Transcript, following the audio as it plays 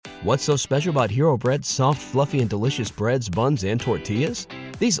What's so special about Hero Bread's soft, fluffy, and delicious breads, buns, and tortillas?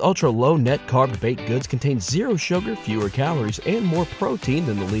 These ultra-low net-carb baked goods contain zero sugar, fewer calories, and more protein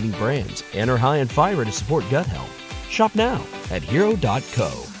than the leading brands, and are high in fiber to support gut health. Shop now at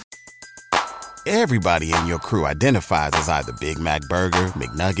Hero.co. Everybody in your crew identifies as either Big Mac Burger,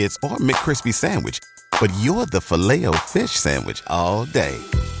 McNuggets, or McCrispy Sandwich. But you're the Filet-O-Fish Sandwich all day.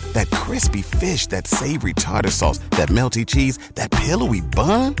 That crispy fish, that savory tartar sauce, that melty cheese, that pillowy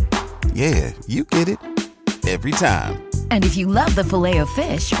bun. Yeah, you get it. Every time. And if you love the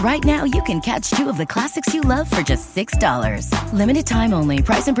Filet-O-Fish, right now you can catch two of the classics you love for just $6. Limited time only.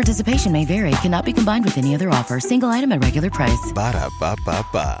 Price and participation may vary. Cannot be combined with any other offer. Single item at regular price.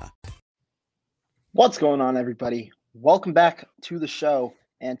 Ba-da-ba-ba-ba. What's going on, everybody? Welcome back to the show.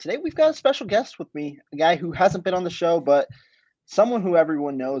 And today we've got a special guest with me, a guy who hasn't been on the show, but someone who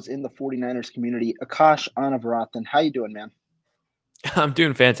everyone knows in the 49ers community, Akash Anavarathan. How you doing, man? I'm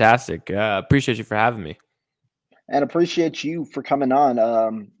doing fantastic. Appreciate you for having me. And appreciate you for coming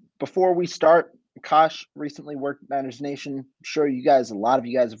on. Before we start, Akash recently worked at Niners Nation. I'm sure a lot of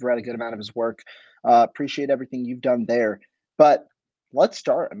you guys have read a good amount of his work. Appreciate everything you've done there. But let's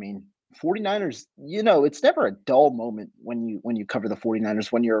start. I mean, 49ers, it's never a dull moment when you cover the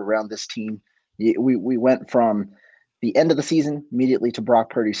 49ers, when you're around this team. We went from the end of the season immediately to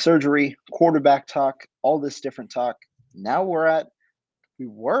Brock Purdy's surgery, quarterback talk, all this different talk. Now we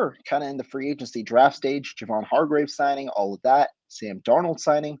were kind of in the free agency draft stage, Javon Hargrave signing, all of that, Sam Darnold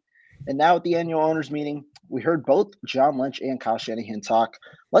signing. And now at the annual owners meeting, we heard both John Lynch and Kyle Shanahan talk.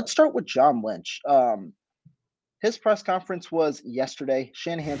 Let's start with John Lynch. His press conference was yesterday.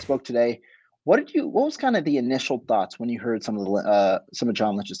 Shanahan spoke today. What was kind of the initial thoughts when you heard some of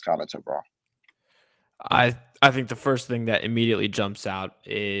John Lynch's comments overall? I think the first thing that immediately jumps out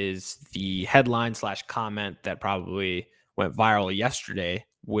is the headline / comment that probably went viral yesterday,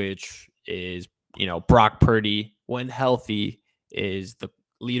 which is, Brock Purdy, when healthy, is the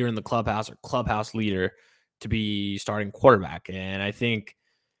leader in the clubhouse or clubhouse leader to be starting quarterback. And I think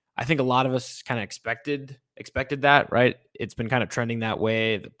a lot of us kind of expected that, right? It's been kind of trending that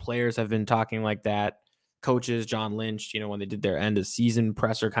way. The players have been talking like that. Coaches, John Lynch, when they did their end of season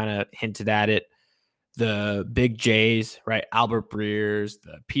presser, kind of hinted at it. The big J's, right? Albert Breers,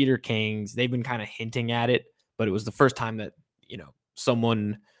 the Peter Kings, they've been kind of hinting at it, but it was the first time that,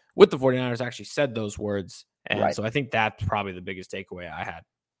 someone with the 49ers actually said those words. And right. So I think that's probably the biggest takeaway I had.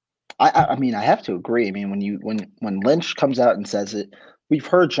 I mean, I have to agree. I mean, when Lynch comes out and says it, we've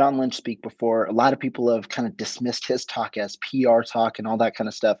heard John Lynch speak before. A lot of people have kind of dismissed his talk as PR talk and all that kind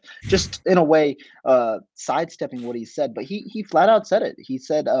of stuff, just in a way, sidestepping what he said. But he flat out said it. He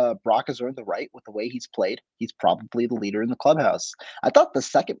said Brock has earned the right with the way he's played. He's probably the leader in the clubhouse. I thought the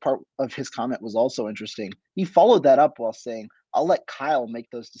second part of his comment was also interesting. He followed that up while saying, I'll let Kyle make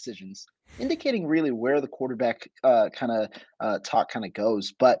those decisions, indicating really where the quarterback talk kind of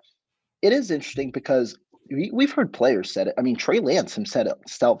goes. But it is interesting because we've heard players said it. I mean, Trey Lance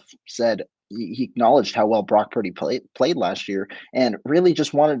himself said he acknowledged how well Brock Purdy played last year and really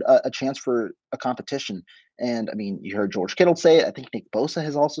just wanted a chance for a competition. And I mean, you heard George Kittle say it. I think Nick Bosa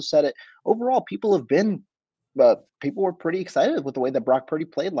has also said it. Overall, people were pretty excited with the way that Brock Purdy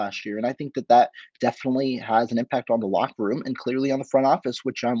played last year. And I think that definitely has an impact on the locker room and clearly on the front office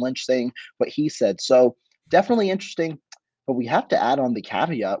with John Lynch saying what he said. So definitely interesting. But we have to add on the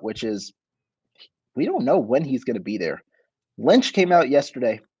caveat, which is we don't know when he's going to be there. Lynch came out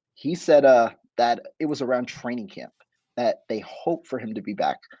yesterday. He said that it was around training camp that they hope for him to be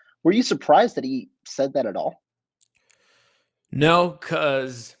back. Were you surprised that he said that at all? No,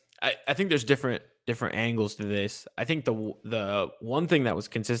 because I think there's different angles to this. I think the one thing that was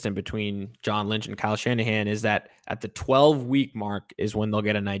consistent between John Lynch and Kyle Shanahan is that at the 12-week mark is when they'll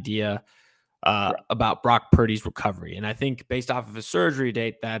get an idea about Brock Purdy's recovery. And I think based off of his surgery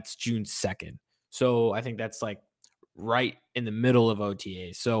date, that's June 2nd. So I think that's like right in the middle of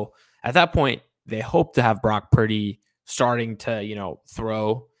OTA. So at that point, they hope to have Brock Purdy starting to,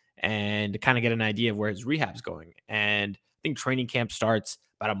 throw and kind of get an idea of where his rehab's going. And I think training camp starts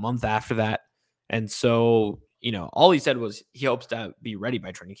about a month after that. And so, all he said was he hopes to be ready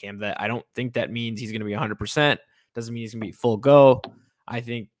by training camp. That I don't think that means he's going to be 100%. Doesn't mean he's going to be full go. I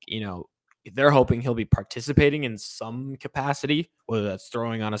think, they're hoping he'll be participating in some capacity, whether that's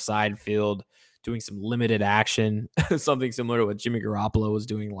throwing on a side field, doing some limited action, something similar to what Jimmy Garoppolo was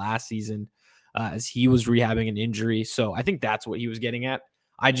doing last season as he was rehabbing an injury. So I think that's what he was getting at.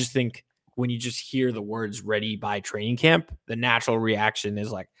 I just think when you just hear the words ready by training camp, the natural reaction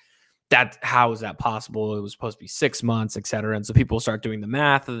is like, how is that possible? It was supposed to be 6 months, et cetera. And so people start doing the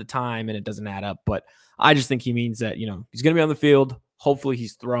math of the time and it doesn't add up. But I just think he means that, he's going to be on the field. hopefully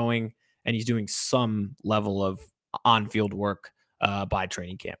he's throwing and he's doing some level of on-field work by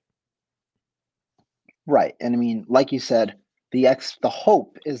training camp. Right. And I mean, like you said, the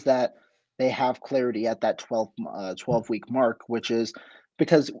hope is that they have clarity at that 12-week mark, which is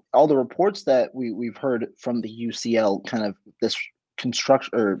because all the reports that we've heard from the UCL, kind of this construction,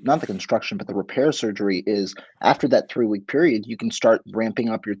 or not the construction, but the repair surgery, is after that 3-week period, you can start ramping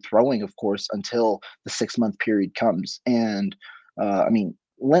up your throwing, of course, until the 6-month period comes. And I mean,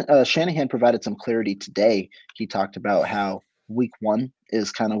 Shanahan provided some clarity today. He talked about how week 1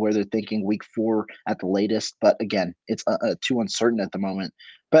 is kind of where they're thinking, week 4 at the latest. But again, it's too uncertain at the moment.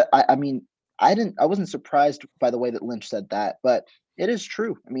 But I mean, I wasn't surprised by the way that Lynch said that, but it is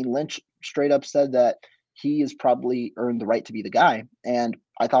true. I mean, Lynch straight up said that he has probably earned the right to be the guy. And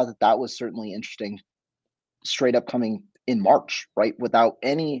I thought that that was certainly interesting, straight up coming in March, right? Without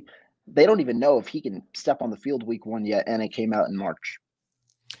any, they don't even know if he can step on the field week 1 yet. And it came out in March.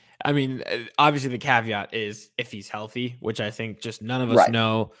 I mean, obviously the caveat is if he's healthy, which I think just none of us Right.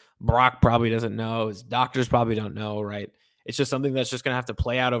 know. Brock probably doesn't know. His doctors probably don't know, right? It's just something that's just going to have to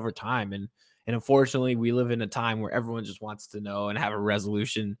play out over time. And unfortunately, we live in a time where everyone just wants to know and have a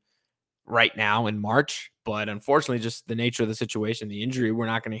resolution right now in March. But unfortunately, just the nature of the situation, the injury, we're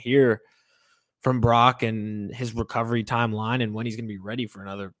not going to hear from Brock and his recovery timeline and when he's going to be ready for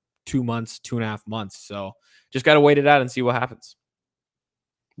another 2 months, 2.5 months. So just got to wait it out and see what happens.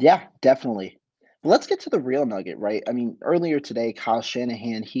 Yeah, definitely. But let's get to the real nugget, right? I mean, earlier today, Kyle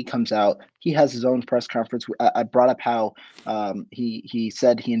Shanahan, he comes out, he has his own press conference. I brought up how he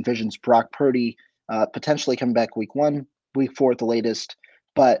said he envisions Brock Purdy potentially coming back week 1, week 4 at the latest.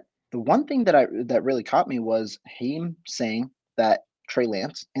 But the one thing that really caught me was him saying that Trey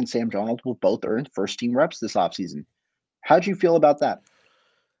Lance and Sam Darnold will both earn first team reps this offseason. How'd you feel about that?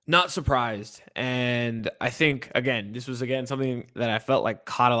 Not surprised. And I think, again, this was, something that I felt like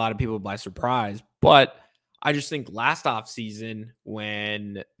caught a lot of people by surprise. But I just think last offseason,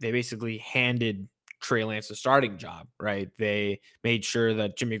 when they basically handed Trey Lance the starting job, right? They made sure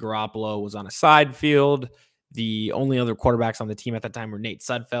that Jimmy Garoppolo was on a side field. The only other quarterbacks on the team at that time were Nate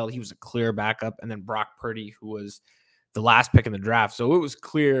Sudfeld. He was a clear backup. And then Brock Purdy, who was the last pick in the draft. So it was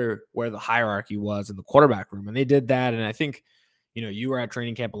clear where the hierarchy was in the quarterback room. And they did that. And I think, you were at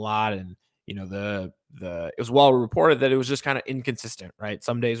training camp a lot, and it was well reported that it was just kind of inconsistent, right?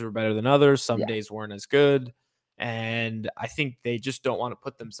 Some days were better than others, some days weren't as good, and I think they just don't want to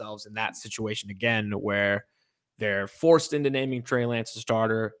put themselves in that situation again, where they're forced into naming Trey Lance a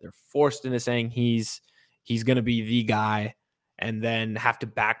starter, they're forced into saying he's going to be the guy, and then have to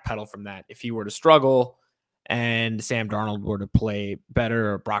backpedal from that if he were to struggle and Sam Darnold were to play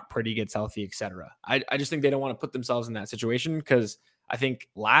better or Brock Purdy gets healthy, etc. I just think they don't want to put themselves in that situation, because I think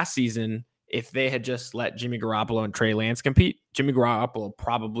last season, if they had just let Jimmy Garoppolo and Trey Lance compete, Jimmy Garoppolo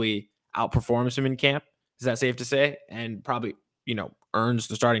probably outperforms him in camp. Is that safe to say? And probably, earns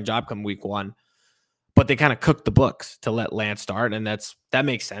the starting job come week 1. But they kind of cooked the books to let Lance start, and that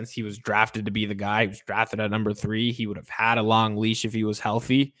makes sense. He was drafted to be the guy. He was drafted at number 3. He would have had a long leash if he was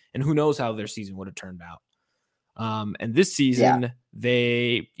healthy, and who knows how their season would have turned out. And this season,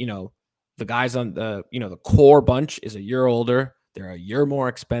 they, the guys on the core bunch is a year older. They're a year more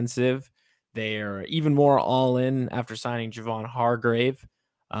expensive. They're even more all in after signing Javon Hargrave.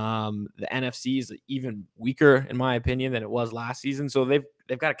 The NFC is even weaker, in my opinion, than it was last season. So they've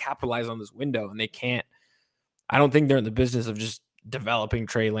got to capitalize on this window, and they can't. I don't think they're in the business of just developing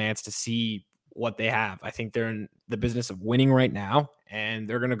Trey Lance to see what they have. I think they're in the business of winning right now, and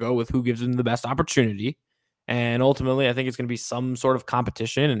they're going to go with who gives them the best opportunity. And ultimately, I think it's going to be some sort of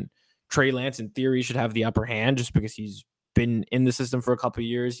competition. And Trey Lance, in theory, should have the upper hand just because he's been in the system for a couple of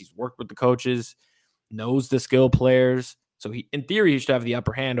years. He's worked with the coaches, knows the skill players. So in theory, he should have the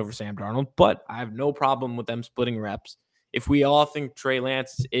upper hand over Sam Darnold. But I have no problem with them splitting reps. If we all think Trey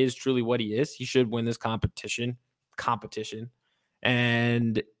Lance is truly what he is, he should win this competition.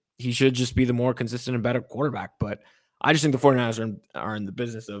 And he should just be the more consistent and better quarterback. But I just think the 49ers are in the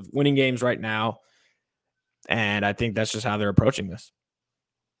business of winning games right now. And I think that's just how they're approaching this.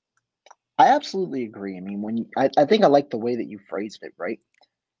 I absolutely agree. I mean, I think I like the way that you phrased it, right?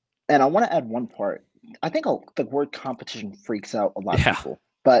 And I want to add one part. I think the word competition freaks out a lot of people,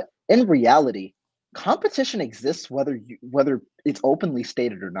 but in reality, competition exists whether it's openly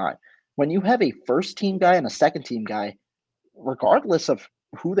stated or not. When you have a first team guy and a second team guy, regardless of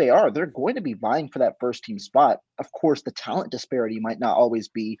who they are, they're going to be vying for that first team spot. Of course, the talent disparity might not always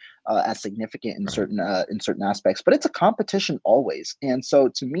be as significant in certain aspects, but it's a competition always. And so,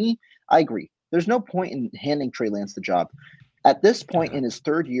 to me, I agree. There's no point in handing Trey Lance the job. At this point in his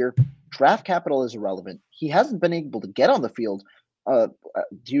 3rd year, draft capital is irrelevant. He hasn't been able to get on the field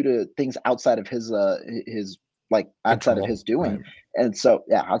due to things outside of his like outside of Control, his doing, right? and so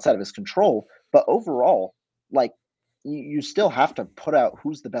yeah, outside of his control. But overall, like you still have to put out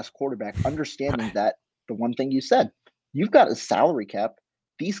who's the best quarterback, understanding Right. that the one thing you said, you've got a salary cap.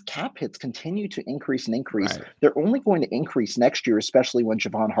 These cap hits continue to increase and increase. Right. They're only going to increase next year, especially when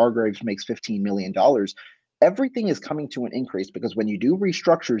Javon Hargraves makes $15 million. Everything is coming to an increase because when you do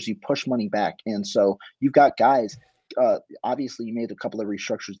restructures, you push money back. And so you've got guys. Obviously, you made a couple of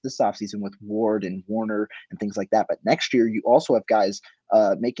restructures this offseason with Ward and Warner and things like that. But next year, you also have guys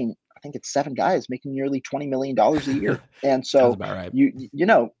making, I think it's 7 guys making nearly $20 million a year. And Sounds so about right. you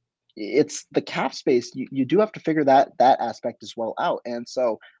know, it's the cap space. You do have to figure that aspect as well out. And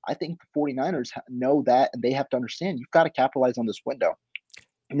so I think the 49ers know that, and they have to understand you've got to capitalize on this window.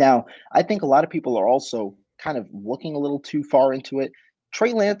 Now, I think a lot of people are also kind of looking a little too far into it.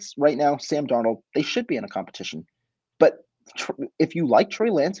 Trey Lance right now, Sam Darnold, they should be in a competition. But if you like Trey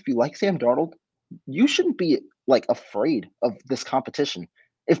Lance, if you like Sam Darnold, you shouldn't be like afraid of this competition.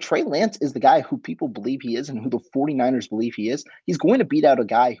 If Trey Lance is the guy who people believe he is and who the 49ers believe he is, he's going to beat out a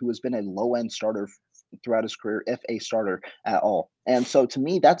guy who has been a low end starter throughout his career, if a starter at all. And so to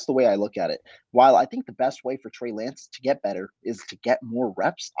me, that's the way I look at it. While I think the best way for Trey Lance to get better is to get more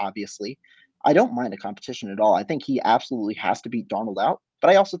reps, obviously, I don't mind a competition at all. I think he absolutely has to beat Darnold out, but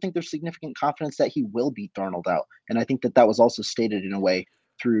I also think there's significant confidence that he will beat Darnold out. And I think that was also stated in a way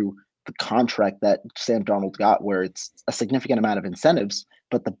through the contract that Sam Darnold got, where it's a significant amount of incentives,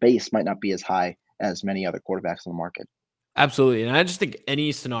 but the base might not be as high as many other quarterbacks on the market. Absolutely. And I just think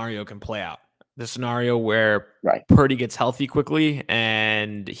any scenario can play out. The scenario where Right. Purdy gets healthy quickly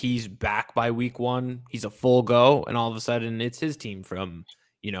and he's back by week 1, he's a full go, and all of a sudden it's his team from,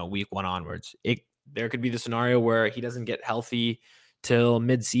 week 1 onwards. There could be the scenario where he doesn't get healthy till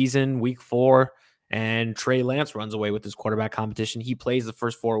midseason, week 4, and Trey Lance runs away with his quarterback competition. He plays the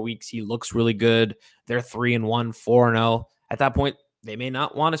first 4 weeks. He looks really good. They're 3-1, 4-0. At that point, they may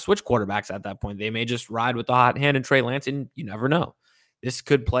not want to switch quarterbacks at that point. They may just ride with the hot hand and Trey Lance, and you never know. This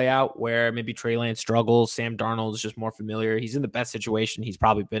could play out where maybe Trey Lance struggles. Sam Darnold is just more familiar. He's in the best situation he's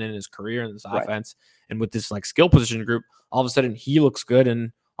probably been in his career in this offense. And with this skill position group, all of a sudden he looks good,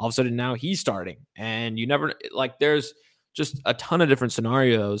 and all of a sudden now he's starting. And you never there's just a ton of different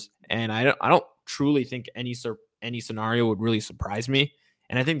scenarios, and I don't truly think any scenario would really surprise me.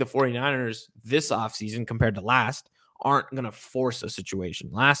 And I think the 49ers this offseason compared to last aren't going to force a situation.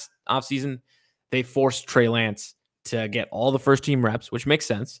 Last offseason, they forced Trey Lance to get all the first team reps, which makes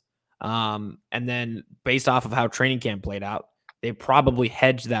sense. And then based off of how training camp played out, they probably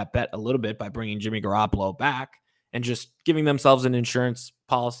hedged that bet a little bit by bringing Jimmy Garoppolo back and just giving themselves an insurance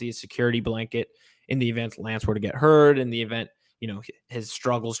policy, a security blanket in the event Lance were to get hurt, in the event, his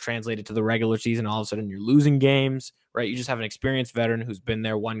struggles translated to the regular season. All of a sudden you're losing games, right? You just have an experienced veteran who's been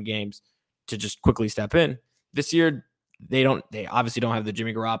there, won games, to just quickly step in. This year, they obviously don't have the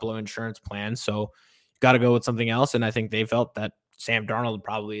Jimmy Garoppolo insurance plan. So got to go with something else. And I think they felt that Sam Darnold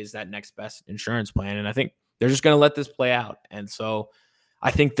probably is that next best insurance plan. And I think they're just going to let this play out. And so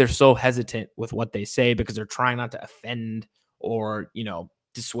I think they're so hesitant with what they say because they're trying not to offend or,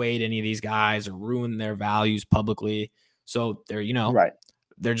 dissuade any of these guys or ruin their values publicly. So they're, Right.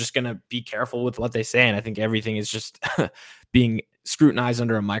 they're just going to be careful with what they say. And I think everything is just being scrutinized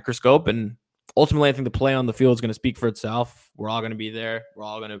under a microscope. And ultimately, I think the play on the field is going to speak for itself. We're all going to be there. We're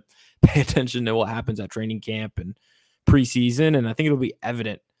all going to pay attention to what happens at training camp and preseason. And I think it'll be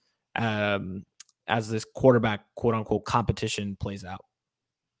evident as this quarterback, quote unquote, competition plays out.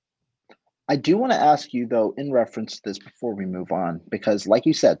 I do want to ask you, though, in reference to this before we move on, because like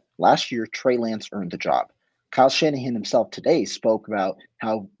you said, last year, Trey Lance earned the job. Kyle Shanahan himself today spoke about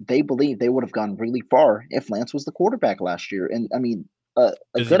how they believe they would have gone really far if Lance was the quarterback last year. And I mean, a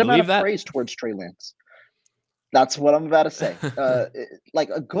good amount of praise towards Trey Lance. That's what I'm about to say. Like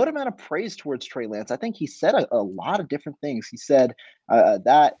a good amount of praise towards Trey Lance. I think he said a lot of different things. He said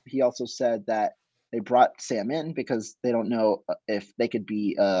that. He also said that they brought Sam in because they don't know if they could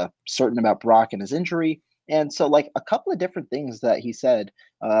be certain about Brock and his injury. And so, like a couple of different things that he said,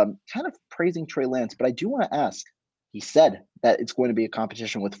 kind of praising Trey Lance. But I do want to ask, he said that it's going to be a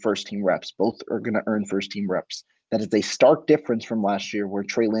competition with first team reps. Both are going to earn first team reps. That is a stark difference from last year where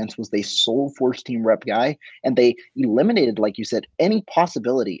Trey Lance was the sole first team rep guy. And they eliminated, like you said, any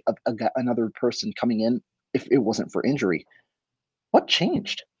possibility of another person coming in if it wasn't for injury. What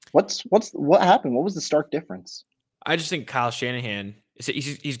changed? What happened? What was the stark difference? I just think Kyle Shanahan,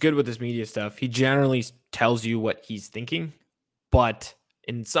 he's good with this media stuff. He generally tells you what he's thinking, but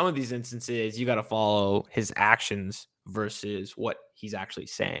in some of these instances, you got to follow his actions versus what he's actually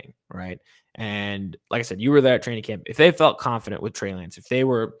saying, right? And like I said, you were there at training camp. If they felt confident with Trey Lance, if they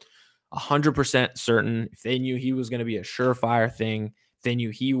were 100% certain, if they knew he was going to be a surefire thing, if they knew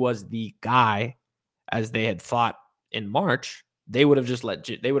he was the guy as they had thought in March, they would have just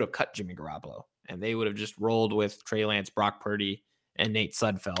they would have cut Jimmy Garoppolo and they would have just rolled with Trey Lance, Brock Purdy, and Nate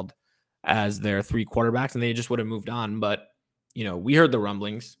Sudfeld as their 3 quarterbacks, and they just would have moved on. But, we heard the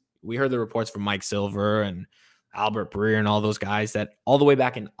rumblings. We heard the reports from Mike Silver and Albert Breer and all those guys that all the way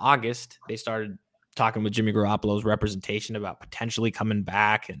back in August, they started talking with Jimmy Garoppolo's representation about potentially coming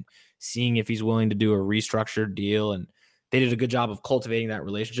back and seeing if he's willing to do a restructured deal. And they did a good job of cultivating that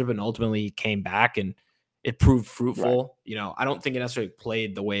relationship and ultimately came back and it proved fruitful. Right. I don't think it necessarily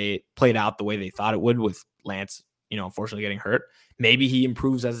played out the way they thought it would with Lance, unfortunately getting hurt. Maybe he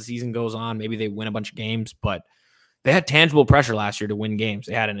improves as the season goes on. Maybe they win a bunch of games, but they had tangible pressure last year to win games.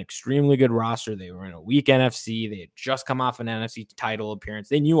 They had an extremely good roster. They were in a weak NFC. They had just come off an NFC title appearance.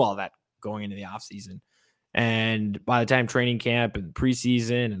 They knew all that going into the offseason. And by the time training camp and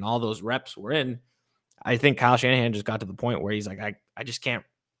preseason and all those reps were in, I think Kyle Shanahan just got to the point where he's like, I just can't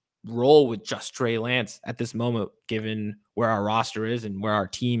roll with just Trey Lance at this moment, given where our roster is and where our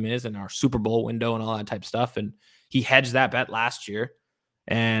team is and our Super Bowl window and all that type of stuff. And he hedged that bet last year.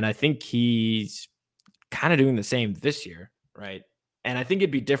 And I think he's kind of doing the same this year, right? And I think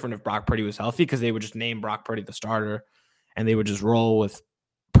it'd be different if Brock Purdy was healthy because they would just name Brock Purdy the starter and they would just roll with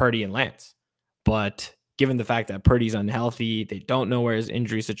Purdy and Lance. But given the fact that Purdy's unhealthy, they don't know where his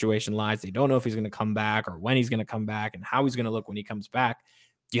injury situation lies. They don't know if he's going to come back or when he's going to come back and how he's going to look when he comes back.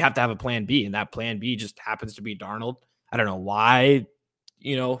 You have to have a plan B, and that plan B just happens to be Darnold. I don't know why,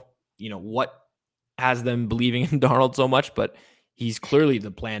 what has them believing in Darnold so much, but he's clearly the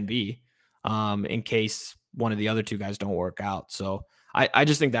plan B in case one of the other 2 guys don't work out. So I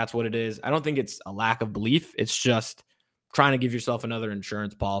just think that's what it is. I don't think it's a lack of belief. It's just trying to give yourself another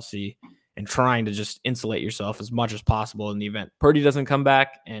insurance policy and trying to just insulate yourself as much as possible in the event Purdy doesn't come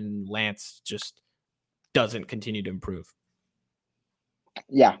back and Lance just doesn't continue to improve.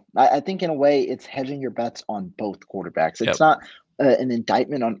 Yeah, I think in a way it's hedging your bets on both quarterbacks. It's not an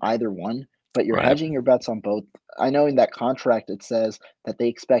indictment on either one, but you're hedging your bets on both. I know in that contract it says that they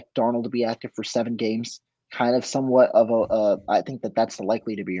expect Darnold to be active for 7 games, kind of somewhat of I think that's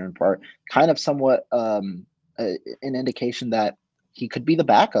likely to be in part, kind of somewhat an indication that he could be the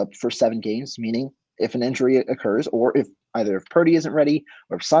backup for 7 games, meaning if an injury occurs or if Purdy isn't ready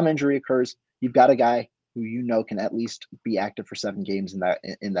or if some injury occurs, you've got a guy who can at least be active for 7 games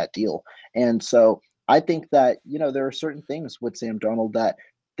in that deal. And so I think that, there are certain things with Sam Darnold that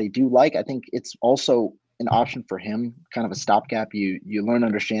they do like. I think it's also an option for him, kind of a stopgap. You learn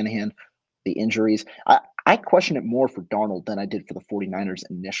under Shanahan the injuries. I question it more for Darnold than I did for the 49ers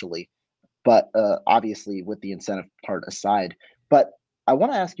initially, but obviously with the incentive part aside. But I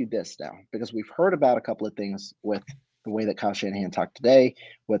want to ask you this now, because we've heard about a couple of things with the way that Kyle Shanahan talked today,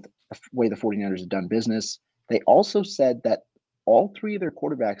 with the way the 49ers have done business. They also said that all 3 of their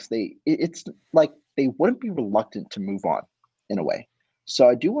quarterbacks, it's like they wouldn't be reluctant to move on in a way. So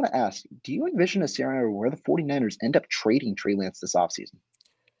I do want to ask, do you envision a scenario where the 49ers end up trading Trey Lance this offseason?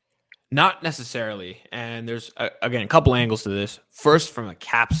 Not necessarily. And there's, again, a couple angles to this. First, from a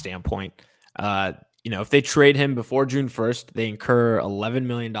cap standpoint, if they trade him before June 1st, they incur $11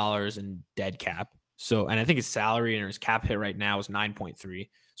 million in dead cap. So, and I think his salary and his cap hit right now is 9.3.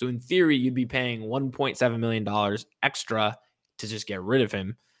 So in theory, you'd be paying $1.7 million extra to just get rid of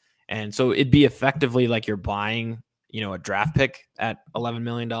him. And so it'd be effectively like you're buying, a draft pick at $11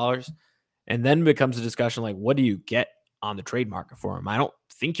 million. And then becomes a discussion like, what do you get on the trade market for him? I don't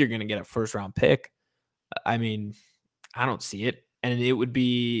think you're going to get a 1st round pick. I mean, I don't see it. And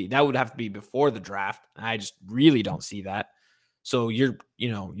that would have to be before the draft. I just really don't see that. So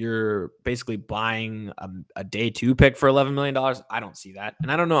you're basically buying a day 2 pick for $11 million. I don't see that.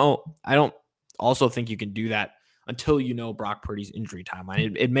 And I don't know. I don't also think you can do that until Brock Purdy's injury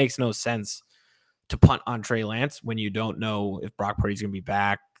timeline. It makes no sense to punt on Trey Lance when you don't know if Brock Purdy's going to be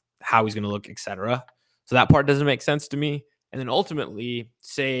back, how he's going to look, etc. So that part doesn't make sense to me. And then ultimately,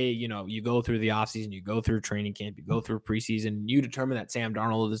 say, you go through the offseason, you go through training camp, you go through preseason, you determine that Sam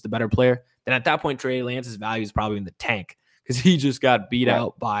Darnold is the better player, then at that point, Trey Lance's value is probably in the tank because he just got beat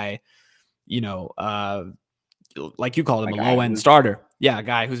out by, like you called him, a low-end starter. Yeah, a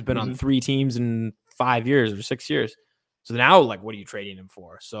guy who's been on 3 teams in 5 years or 6 years. So now, what are you trading him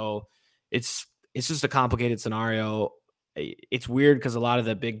for? So it's just a complicated scenario. It's weird because a lot of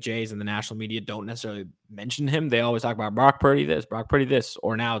the big J's in the national media don't necessarily mention him. They always talk about Brock Purdy this,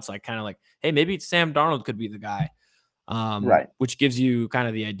 or now it's kind of like, hey, maybe Sam Darnold could be the guy, which gives you kind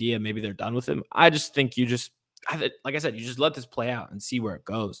of the idea maybe they're done with him. I just think like I said, you just let this play out and see where it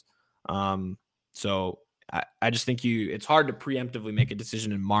goes. So I just think it's hard to preemptively make a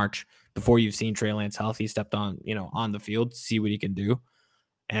decision in March before you've seen Trey Lance healthy, stepped on, on the field, see what he can do.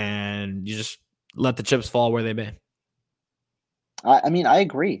 And you just let the chips fall where they may. I mean, I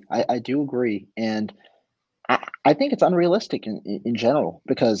agree. I do agree. And I think it's unrealistic in general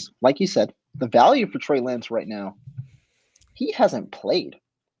because, like you said, the value for Trey Lance right now, he hasn't played.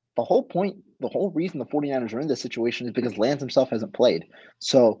 The whole point, the whole reason the 49ers are in this situation is because Lance himself hasn't played.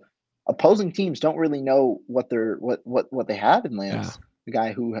 So opposing teams don't really know what they have in Yeah. Lance, the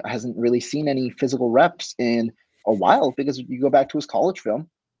guy who hasn't really seen any physical reps in a while. Because if you go back to his college film,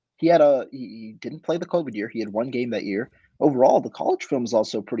 he didn't play the COVID year. He had one game that year. Overall, the college film is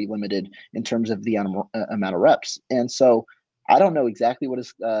also pretty limited in terms of the amount of reps. And so I don't know exactly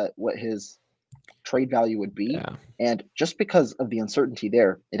what his trade value would be. Yeah. And just because of the uncertainty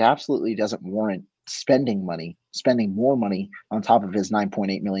there, it absolutely doesn't warrant spending more money on top of his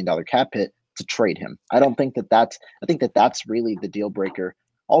 $9.8 million cap hit to trade him. I think that's really the deal breaker.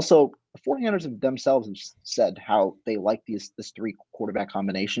 Also, the 49ers themselves have said how they like this three quarterback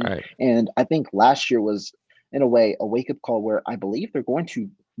combination. Right. And I think last year was, in a way, a wake up call where I believe they're going to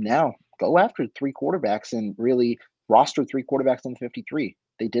now go after three quarterbacks and really roster three quarterbacks on the 53.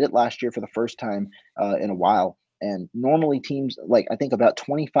 They did it last year for the first time in a while. And normally teams, like I think about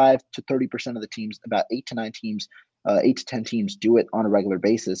 25 to 30% of the teams, about 8 to 10 teams do it on a regular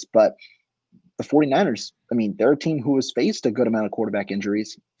basis. But the 49ers, I mean, they're a team who has faced a good amount of quarterback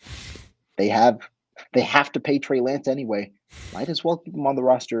injuries. They have to pay Trey Lance anyway. Might as well keep him on the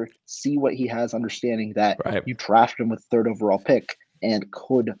roster, see what he has, understanding that you drafted him with third overall pick and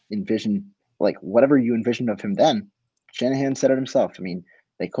could envision like whatever you envisioned of him then. Shanahan said it himself. I mean,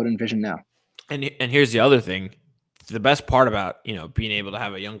 they could envision now. And here's the other thing. The best part about, being able to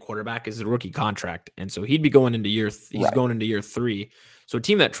have a young quarterback is the rookie contract. And so he'd be going into going into year 3. So a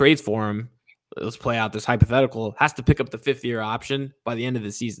team that trades for him, let's play out this hypothetical, has to pick up the 5th-year option by the end of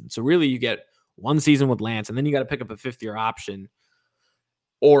the season. So really you get one season with Lance, and then you got to pick up a 5th-year option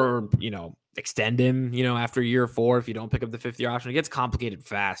or, extend him, after year 4 if you don't pick up the 5th-year option. It gets complicated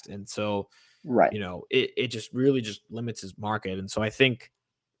fast. And so, it just really just limits his market. And so I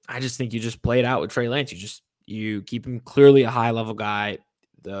just think you just play it out with Trey Lance. You keep him clearly a high-level guy.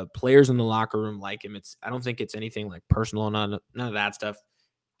 The players in the locker room like him. I don't think it's anything like personal, none of that stuff.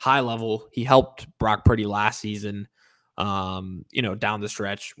 High level. He helped Brock Purdy last season, down the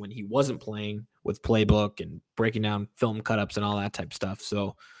stretch when he wasn't playing with playbook and breaking down film cut-ups and all that type of stuff.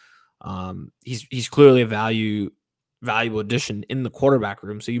 So he's clearly a valuable addition in the quarterback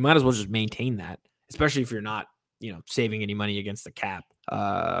room. So you might as well just maintain that, especially if you're not, saving any money against the cap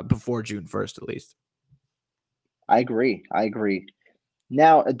before June 1st, at least. I agree.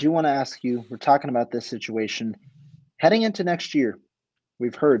 Now, I do want to ask you, we're talking about this situation heading into next year.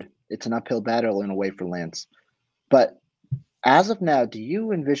 We've heard it's an uphill battle in a way for Lance. But as of now, do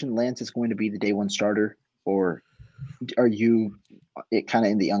you envision Lance is going to be the day one starter, or are you kind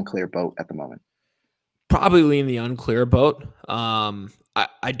of in the unclear boat at the moment? Probably in the unclear boat.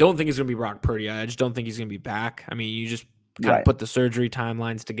 I don't think it's going to be Brock Purdy. I just don't think he's going to be back. I mean, you just kind of put the surgery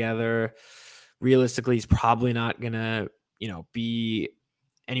timelines together. Realistically, he's probably not going to, be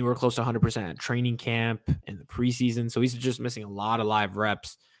anywhere close to 100% at training camp in the preseason. So he's just missing a lot of live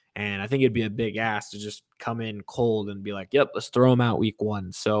reps. And I think it'd be a big ask to just come in cold and be like, yep, let's throw him out week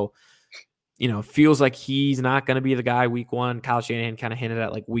 1. So, feels like he's not going to be the guy week 1. Kyle Shanahan kind of hinted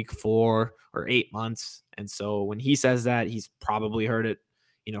at like week 4 or 8 months. And so when he says that, he's probably heard it,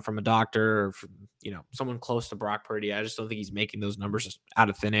 from a doctor or from, someone close to Brock Purdy. I just don't think he's making those numbers just out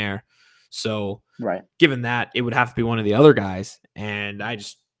of thin air. So given that, it would have to be one of the other guys. And I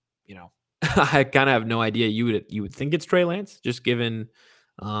just, I kind of have no idea. You would think it's Trey Lance, just given,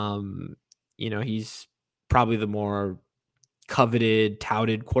 he's probably the more coveted,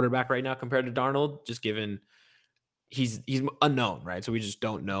 touted quarterback right now compared to Darnold, just given he's unknown, right? So we just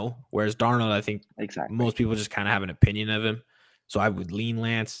don't know. Whereas Darnold, I think most people just kind of have an opinion of him. So I would lean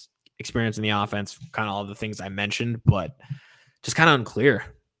Lance, experience in the offense, kind of all the things I mentioned, but just kind of unclear.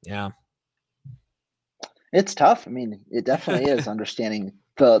 Yeah. It's tough. I mean, it definitely is understanding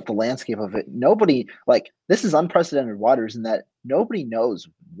the landscape of it. Nobody, this is unprecedented waters in that nobody knows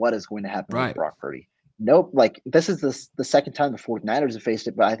what is going to happen with Brock Purdy. Nope. This is the second time the 49ers have faced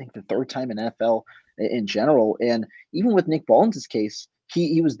it, but I think the third time in NFL in general. And even with Nick Mullins' case,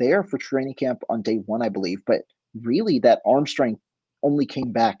 he was there for training camp on day 1, I believe, but really that arm strength only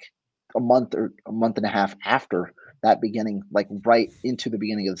came back a month or a month and a half after that beginning, right into the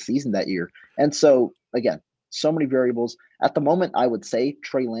beginning of the season that year. And so again, so many variables at the moment. I would say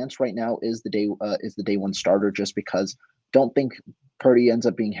Trey Lance right now is the day 1 starter, just because don't think Purdy ends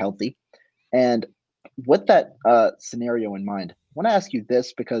up being healthy. And with that scenario in mind, I want to ask you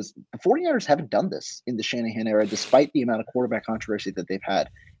this because the 49ers haven't done this in the Shanahan era, despite the amount of quarterback controversy that they've had.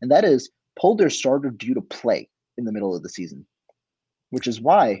 And that is pulled their starter due to play in the middle of the season, which is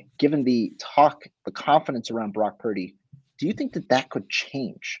why, given the talk, the confidence around Brock Purdy, do you think that that could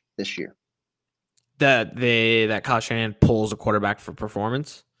change this year? That Kyle Shanahan pulls a quarterback for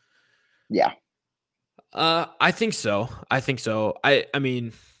performance? Yeah. I think so. I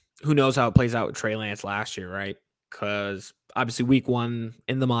mean, who knows how it plays out with Trey Lance last year, right? Because obviously week 1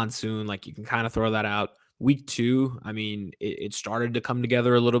 in the monsoon, like you can kind of throw that out. Week 2, I mean, it started to come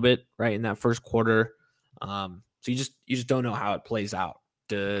together a little bit, right, in that first quarter. So you just don't know how it plays out.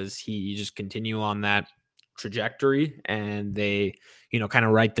 Does he just continue on that trajectory and they, kind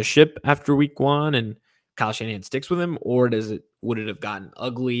of right the ship after week 1 and Kyle Shanahan sticks with him, or would it have gotten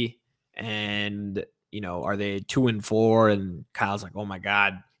ugly and are they 2-4 and Kyle's like, oh my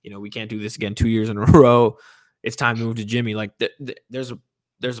God, we can't do this again 2 years in a row. It's time to move to Jimmy. Like there's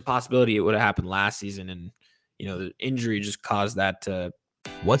a possibility it would have happened last season, and the injury just caused that to.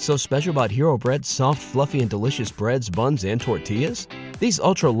 What's so special about Hero Bread's soft, fluffy, and delicious breads, buns, and tortillas? These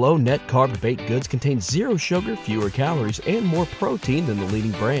ultra-low net-carb baked goods contain zero sugar, fewer calories, and more protein than the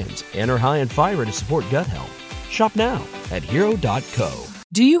leading brands, and are high in fiber to support gut health. Shop now at hero.co.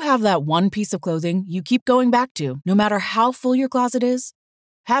 Do you have that one piece of clothing you keep going back to, no matter how full your closet is?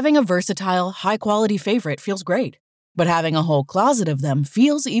 Having a versatile, high-quality favorite feels great, but having a whole closet of them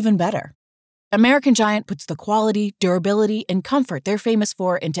feels even better. American Giant puts the quality, durability, and comfort they're famous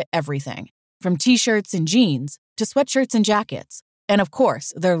for into everything, from t-shirts and jeans to sweatshirts and jackets, and of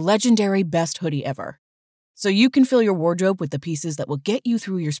course, their legendary best hoodie ever. So you can fill your wardrobe with the pieces that will get you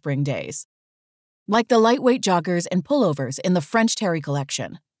through your spring days. Like the lightweight joggers and pullovers in the French Terry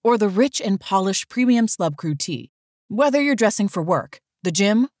collection, or the rich and polished premium Slub Crew tee. Whether you're dressing for work, the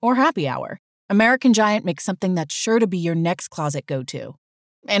gym, or happy hour, American Giant makes something that's sure to be your next closet go-to.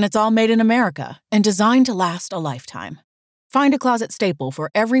 And it's all made in America and designed to last a lifetime. Find a closet staple for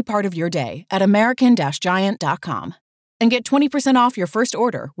every part of your day at american-giant.com and get 20% off your first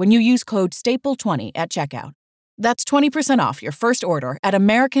order when you use code STAPLE20 at checkout. That's 20% off your first order at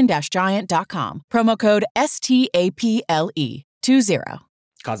american-giant.com. Promo code STAPLE20.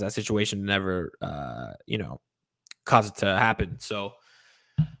 Cause that situation to never, cause it to happen. So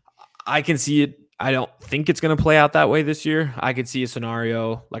I can see it. I don't think it's going to play out that way this year. I could see a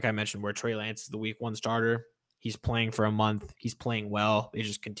scenario, like I mentioned, where Trey Lance is the week 1 starter. He's playing for a month. He's playing well. They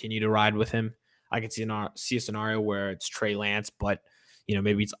just continue to ride with him. I could see a scenario where it's Trey Lance, but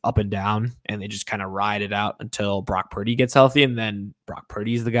maybe it's up and down, and they just kind of ride it out until Brock Purdy gets healthy, and then Brock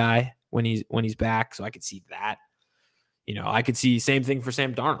Purdy's the guy when he's back. So I could see that. I could see same thing for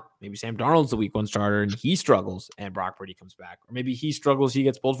Sam Darnold. Maybe Sam Darnold's the week 1 starter, and he struggles, and Brock Purdy comes back, or maybe he struggles, he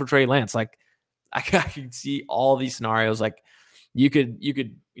gets pulled for Trey Lance. Like I can see all these scenarios. Like we could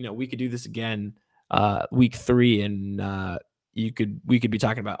do this again week 3, and we could be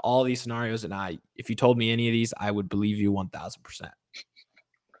talking about all these scenarios. And if you told me any of these, I would believe you 1,000%.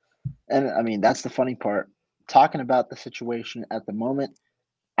 And I mean, that's the funny part. Talking about the situation at the moment,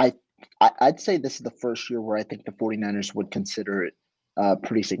 I'd say this is the first year where I think the 49ers would consider it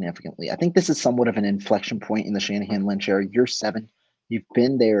pretty significantly. I think this is somewhat of an inflection point in the Shanahan-Lynch era. Year 7, you've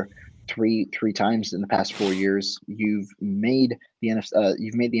been there three times in the past 4 years. You've made the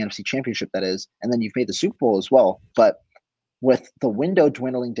NFC Championship, that is, and then you've made the Super Bowl as well. But with the window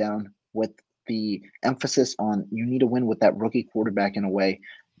dwindling down, with the emphasis on you need to win with that rookie quarterback in a way,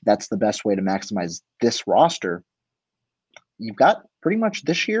 that's the best way to maximize this roster. You've got pretty much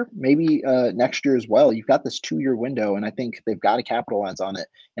this year, maybe next year as well. You've got this 2-year window, and I think they've got to capitalize on it.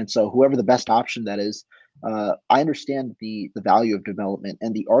 And so whoever the best option that is, I understand the value of development,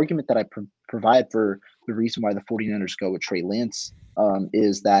 and the argument that I provide for the reason why the 49ers go with Trey Lance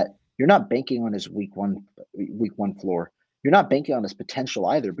is that you're not banking on his week one floor. You're not banking on his potential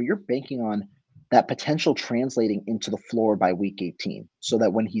either, but you're banking on that potential translating into the floor by week 18, so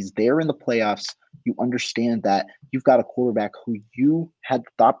that when he's there in the playoffs, you understand that you've got a quarterback who you had the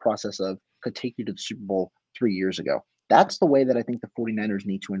thought process of could take you to the Super Bowl 3 years ago. That's the way that I think the 49ers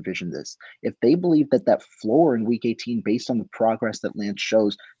need to envision this. If they believe that floor in week 18, based on the progress that Lance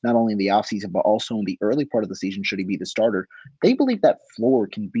shows, not only in the offseason, but also in the early part of the season, should he be the starter, they believe that floor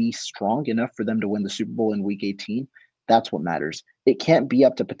can be strong enough for them to win the Super Bowl in week 18. That's what matters. It can't be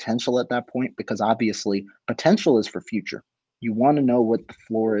up to potential at that point, because obviously potential is for future. You want to know what the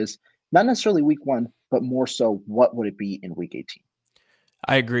floor is, not necessarily week 1, but more so what would it be in week 18.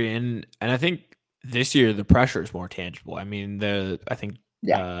 I agree. And I think this year the pressure is more tangible. I mean,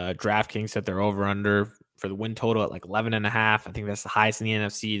 DraftKings set their over under for the win total at like 11.5. I think that's the highest in the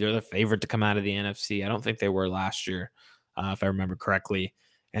NFC. They're the favorite to come out of the NFC. I don't think they were last year, if I remember correctly.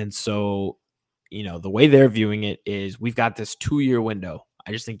 And so, the way they're viewing it is we've got this 2-year window.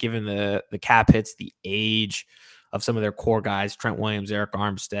 I just think given the cap hits, the age of some of their core guys, Trent Williams, Eric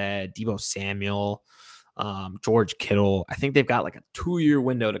Armstead, Deebo Samuel, George Kittle, I think they've got like a 2-year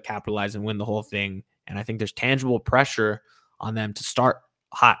window to capitalize and win the whole thing. And I think there's tangible pressure on them to start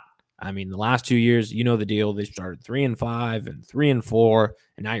hot. I mean, the last 2 years, the deal. They started 3-5 and 3-4,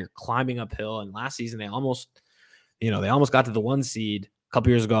 and now you're climbing uphill. And last season, they almost got to the 1 seed. A couple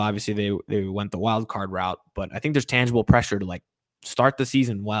years ago, obviously, they went the wild card route. But I think there's tangible pressure to like start the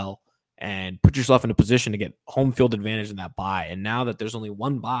season well and put yourself in a position to get home field advantage in that bye. And now that there's only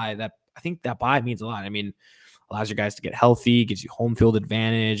one bye, that I think that bye means a lot. I mean, allows your guys to get healthy, gives you home field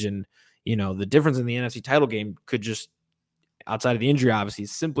advantage, and the difference in the NFC title game could just, outside of the injury, obviously,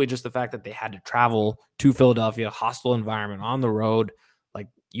 simply just the fact that they had to travel to Philadelphia, hostile environment on the road. Like,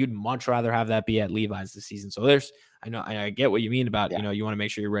 you'd much rather have that be at Levi's this season. So I get what you mean about, you want to make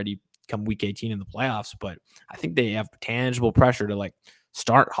sure you're ready come week 18 in the playoffs, but I think they have tangible pressure to like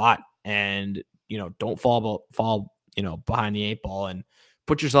start hot and, don't fall, behind the 8 ball and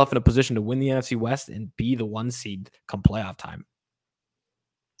put yourself in a position to win the NFC West and be the 1 seed come playoff time.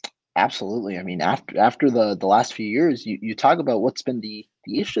 Absolutely. I mean, after the last few years, you talk about what's been the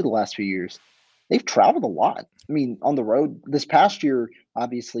issue the last few years. They've traveled a lot. I mean, on the road. This past year,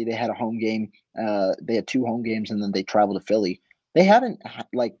 obviously, they had a home game. They had 2 home games, and then they traveled to Philly. They haven't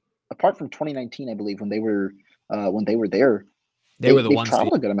apart from 2019, I believe, when they were there. They were the they've 1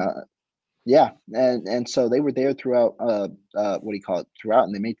 traveled seed. a good amount. Yeah, and so they were there throughout. What do you call it? Throughout,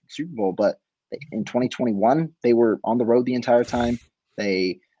 and they made the Super Bowl. But in 2021, they were on the road the entire time.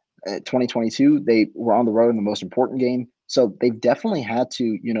 2022, they were on the road in the most important game. So they've definitely had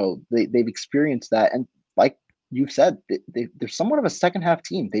to, they've experienced that. And like you've said, they're somewhat of a second half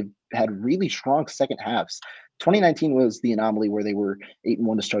team. They've had really strong second halves. 2019 was the anomaly where they were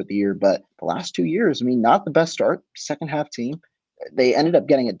 8-1 to start the year. But the last 2 years, I mean, not the best start, second half team. They ended up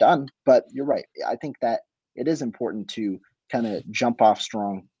getting it done. But you're right. I think that it is important to kind of jump off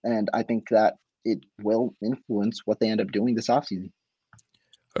strong. And I think that it will influence what they end up doing this offseason.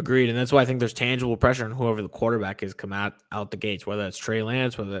 Agreed, and that's why I think there's tangible pressure on whoever the quarterback is come out the gates, whether that's Trey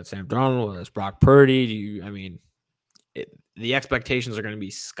Lance, whether that's Sam Darnold, whether it's Brock Purdy. The expectations are going to be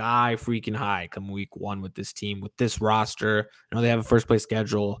sky freaking high come week 1 with this team, with this roster. I know they have a first place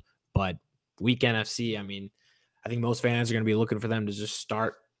schedule, but week NFC, I think most fans are going to be looking for them to just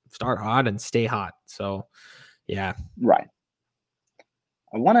start hot and stay hot. So, yeah. Right.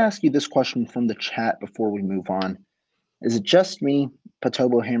 I want to ask you this question from the chat before we move on. Is it just me,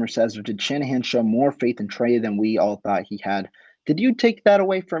 Patobo Hammer says, or did Shanahan show more faith in Trey than we all thought he had? Did you take that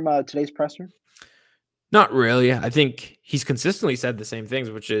away from today's presser? Not really. I think he's consistently said the same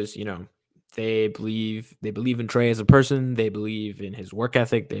things, which is, they believe in Trey as a person. They believe in his work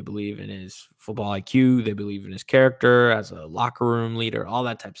ethic. They believe in his football IQ. They believe in his character as a locker room leader, all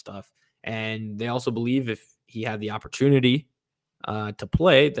that type of stuff. And they also believe if he had the opportunity to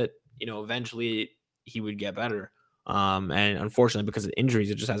play, that, eventually he would get better. And unfortunately, because of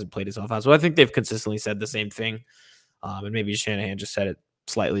injuries, it just hasn't played itself out. So I think they've consistently said the same thing. And maybe Shanahan just said it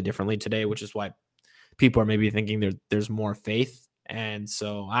slightly differently today, which is why people are maybe thinking there's more faith. And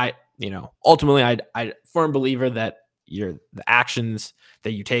so ultimately, I firm believer that the actions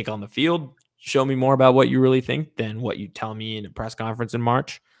that you take on the field show me more about what you really think than what you tell me in a press conference in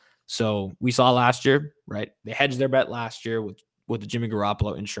March. So we saw last year, right? They hedged their bet last year with the Jimmy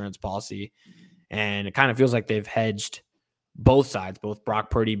Garoppolo insurance policy. And it kind of feels like they've hedged both sides, both Brock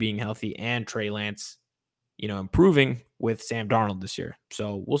Purdy being healthy and Trey Lance, improving with Sam Darnold this year.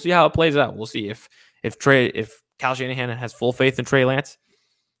 So we'll see how it plays out. We'll see if Kyle Shanahan has full faith in Trey Lance,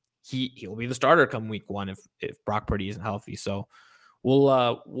 he'll be the starter come week 1 if Brock Purdy isn't healthy. So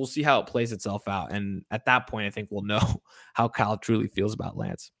we'll see how it plays itself out. And at that point, I think we'll know how Kyle truly feels about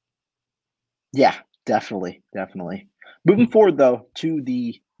Lance. Yeah, definitely. Moving forward, though, to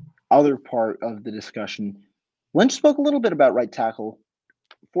the other part of the discussion, Lynch spoke a little bit about right tackle.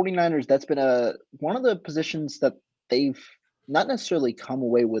 49ers, that's been one of the positions that they've not necessarily come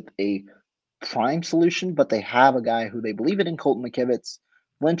away with a prime solution, but they have a guy who they believe in Colton McKivitz.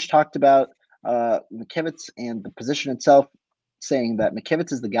 Lynch talked about McKivitz and the position itself, saying that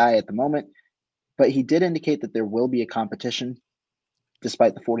McKivitz is the guy at the moment, but he did indicate that there will be a competition,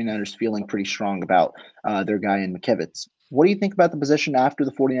 despite the 49ers feeling pretty strong about their guy in McKivitz. What do you think about the position after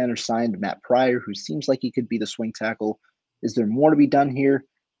the 49ers signed Matt Pryor, who seems like he could be the swing tackle? Is there more to be done here?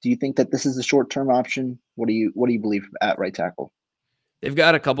 Do you think that this is a short-term option? What do you believe at right tackle? They've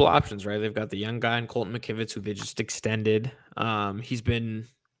got a couple options, right? They've got the young guy in Colton McKivitz, who they just extended. He's been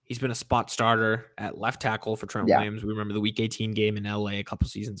a spot starter at left tackle for Trent Yeah. Williams. We remember the Week 18 game in LA a couple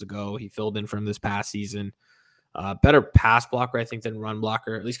seasons ago. He filled in for him this past season. Better pass blocker, I think, than run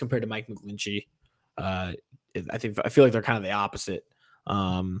blocker, at least compared to Mike McGlinchey. I feel like they're kind of the opposite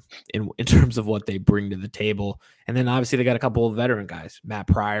in terms of what they bring to the table. And then obviously they got a couple of veteran guys. Matt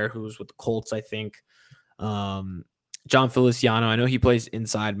Pryor, who was with the Colts, I think. John Feliciano, I know he plays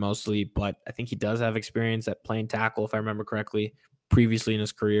inside mostly, but I think he does have experience at playing tackle, if I remember correctly, previously in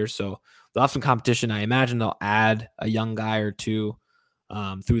his career. So they'll have some competition. I imagine they'll add a young guy or two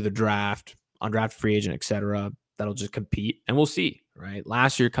through the draft, undrafted free agent, etc. That'll just compete, and we'll see. Right?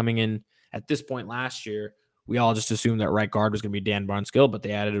 Last year, coming in at this point last year, we all just assumed that right guard was going to be Dan Barnskill, but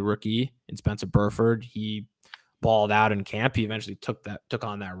they added a rookie in Spencer Burford. He balled out in camp. He eventually took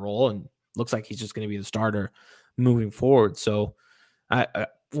on that role, and looks like he's just going to be the starter moving forward. So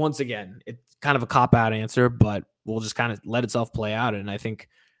once again, it's kind of a cop-out answer, but we'll just kind of let itself play out. And I think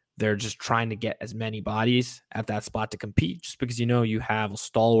they're just trying to get as many bodies at that spot to compete, just because, you have a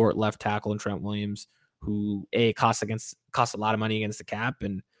stalwart left tackle in Trent Williams, who costs a lot of money against the cap.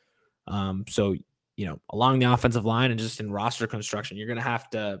 And so, along the offensive line and just in roster construction, you're going to have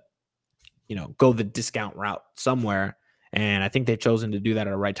to, go the discount route somewhere. And I think they've chosen to do that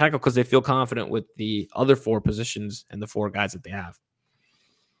at a right tackle because they feel confident with the other four positions and the four guys that they have.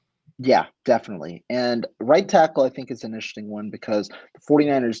 Yeah, definitely. And right tackle, I think, is an interesting one because the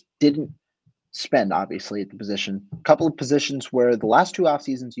 49ers didn't spend, obviously, at the position. A couple of positions where the last two off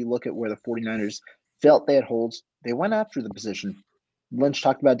seasons, you look at where the 49ers felt they had holes, they went after the position. Lynch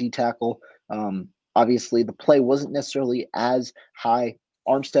talked about D tackle. Obviously, the play wasn't necessarily as high.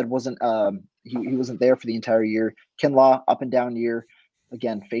 Armstead wasn't he wasn't there for the entire year. Kinlaw, up and down year,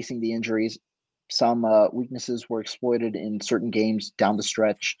 again, facing the injuries. Some weaknesses were exploited in certain games down the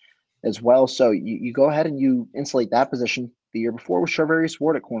stretch as well. So you go ahead and you insulate that position. The year before was Charvarius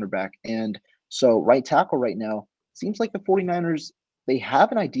Ward at cornerback. And so right tackle right now, seems like the 49ers, they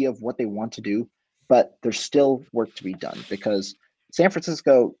have an idea of what they want to do, but there's still work to be done because San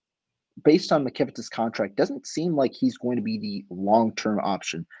Francisco, based on McKivitz's contract, doesn't seem like he's going to be the long-term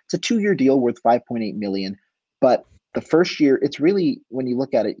option. It's a 2-year deal worth $5.8 million, but the first year, it's really, when you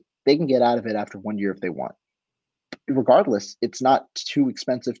look at it, they can get out of it after 1 year if they want. Regardless, it's not too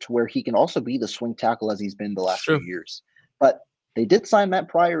expensive to where he can also be the swing tackle as he's been the last few years. But they did sign Matt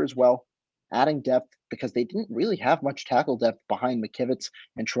Pryor as well, adding depth because they didn't really have much tackle depth behind McKivitz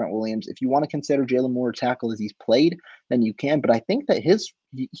and Trent Williams. If you want to consider Jalen Moore a tackle as he's played, then you can. But I think that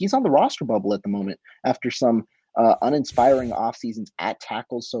he's on the roster bubble at the moment after some uninspiring off seasons at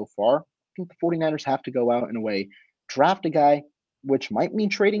tackles so far. I think the 49ers have to go out in a way, draft a guy, which might mean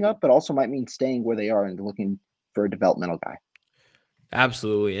trading up, but also might mean staying where they are and looking for a developmental guy.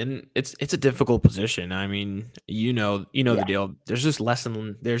 Absolutely. And it's a difficult position. I mean, the deal. There's just less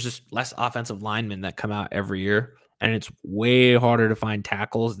offensive linemen that come out every year, and it's way harder to find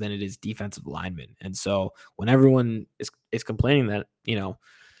tackles than it is defensive linemen. And so when everyone is complaining that,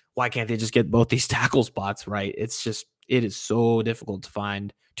 why can't they just get both these tackle spots, right? It is so difficult to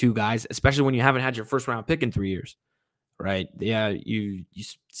find two guys, especially when you haven't had your first round pick in 3 years. Right. Yeah. You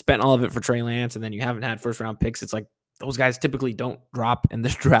spent all of it for Trey Lance, and then you haven't had first round picks. It's like those guys typically don't drop in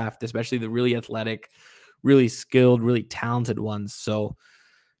this draft, especially the really athletic, really skilled, really talented ones. So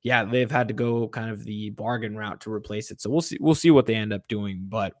yeah, they've had to go kind of the bargain route to replace it. So we'll see what they end up doing.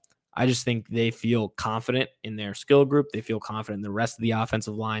 But I just think they feel confident in their skill group. They feel confident in the rest of the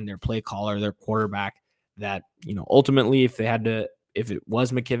offensive line, their play caller, their quarterback, that, ultimately if it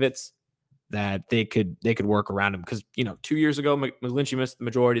was McKivitz, that they could work around him. Because, 2 years ago, McGlinchey missed the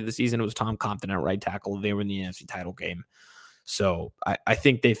majority of the season. It was Tom Compton at right tackle. They were in the NFC title game. So I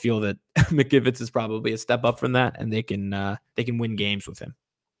think they feel that McKivitz is probably a step up from that, and they can win games with him.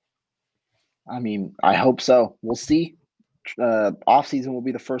 I mean, I hope so. We'll see. Offseason will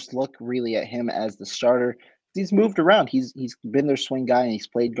be the first look really at him as the starter. He's moved around. He's been their swing guy, and he's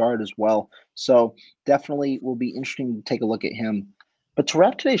played guard as well. So definitely will be interesting to take a look at him. But to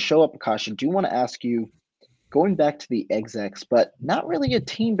wrap today's show up, Akash, I do want to ask you, going back to the execs, but not really a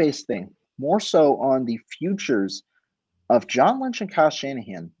team-based thing, more so on the futures of John Lynch and Kyle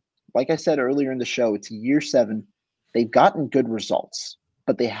Shanahan. Like I said earlier in the show, it's year 7. They've gotten good results,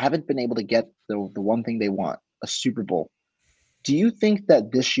 but they haven't been able to get the one thing they want, a Super Bowl. Do you think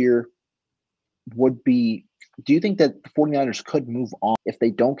that this year do you think that the 49ers could move on if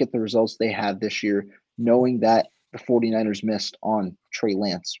they don't get the results they have this year, knowing that the 49ers missed on Trey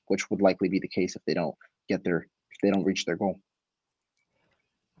Lance, which would likely be the case if they don't reach their goal?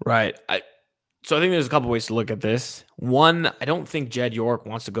 Right. So I think there's a couple ways to look at this. One, I don't think Jed York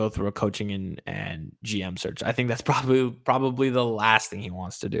wants to go through a coaching and GM search. I think that's probably the last thing he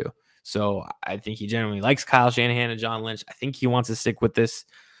wants to do. So I think he generally likes Kyle Shanahan and John Lynch. I think he wants to stick with this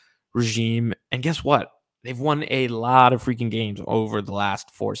regime. And guess what? They've won a lot of freaking games over the last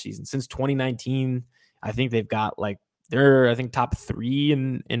 4 seasons. Since 2019, I think they've got they're I think top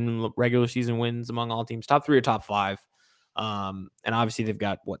 3 in regular season wins among all teams. Top 3 or top 5. And obviously they've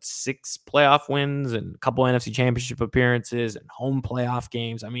got 6 playoff wins and a couple NFC championship appearances and home playoff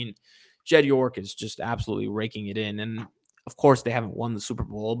games. I mean, Jed York is just absolutely raking it in. And of course they haven't won the Super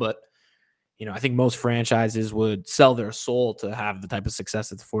Bowl, but I think most franchises would sell their soul to have the type of success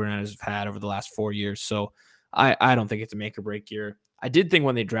that the 49ers have had over the last 4 years. So I don't think it's a make or break year. I did think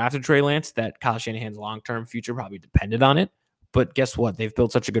when they drafted Trey Lance that Kyle Shanahan's long-term future probably depended on it. But guess what? They've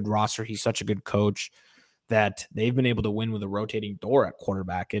built such a good roster. He's such a good coach that they've been able to win with a rotating door at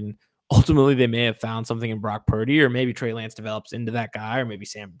quarterback. And ultimately, they may have found something in Brock Purdy, or maybe Trey Lance develops into that guy, or maybe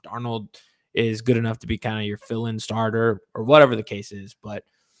Sam Darnold is good enough to be kind of your fill-in starter, or whatever the case is. But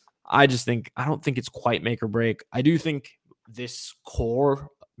I don't think it's quite make or break. I do think this core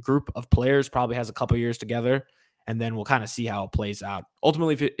group of players probably has a couple years together, and then we'll kind of see how it plays out.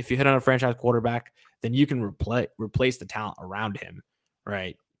 Ultimately, if you hit on a franchise quarterback, then you can replace the talent around him,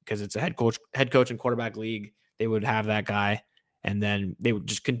 right? Because it's a head coach and quarterback league. They would have that guy, and then they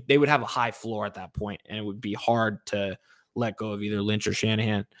would have a high floor at that point, and it would be hard to let go of either Lynch or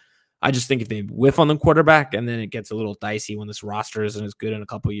Shanahan. I just think if they whiff on the quarterback and then it gets a little dicey when this roster isn't as good in a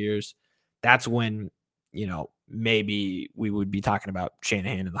couple of years, that's when, maybe we would be talking about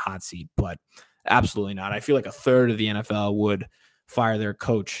Shanahan in the hot seat, but absolutely not. I feel like a third of the NFL would fire their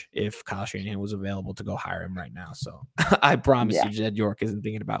coach if Kyle Shanahan was available to go hire him right now. So I promise you Jed York isn't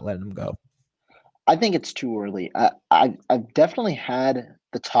thinking about letting him go. I think it's too early. I've definitely had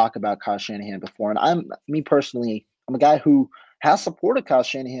the talk about Kyle Shanahan before, and I'm a guy who has supported Kyle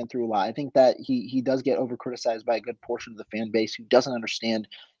Shanahan through a lot. I think that he does get over criticized by a good portion of the fan base who doesn't understand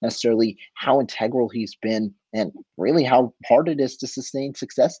necessarily how integral he's been and really how hard it is to sustain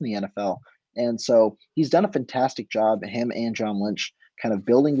success in the NFL. And so he's done a fantastic job, him and John Lynch, kind of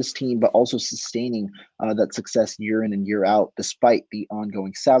building this team, but also sustaining that success year in and year out, despite the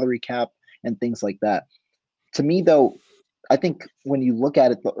ongoing salary cap and things like that. To me, though, I think when you look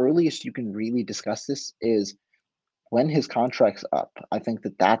at it, the earliest you can really discuss this is when his contract's up. I think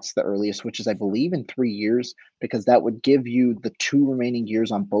that that's the earliest, which is, I believe, in 3 years, because that would give you the 2 remaining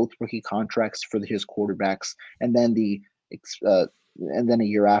years on both rookie contracts for his quarterbacks, and then and then a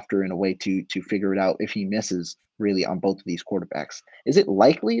year after in a way to figure it out if he misses really on both of these quarterbacks. Is it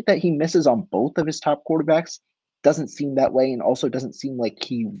likely that he misses on both of his top quarterbacks? Doesn't seem that way, and also doesn't seem like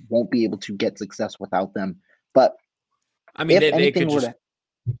he won't be able to get success without them. But I mean, if they anything could were just to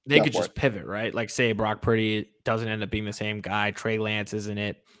they go could for just it. pivot, right? Like say Brock Purdy doesn't end up being the same guy. Trey Lance isn't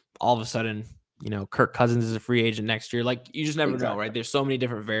it. All of a sudden, Kirk Cousins is a free agent next year. Like you just never know, right? Exactly. There's so many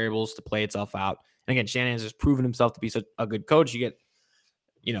different variables to play itself out. And again, Shanahan's just proven himself to be such a good coach. You get,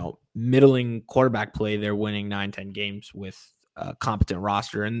 middling quarterback play. They're winning 9-10 games with a competent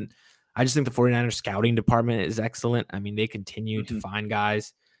roster. And I just think the 49ers scouting department is excellent. I mean, they continue to find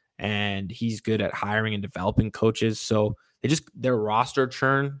guys, and he's good at hiring and developing coaches. So their roster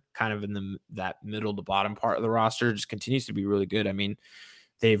churn kind of in that middle to bottom part of the roster just continues to be really good. I mean,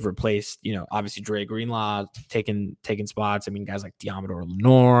 they've replaced, obviously Dre Greenlaw taking spots. I mean, guys like Diamador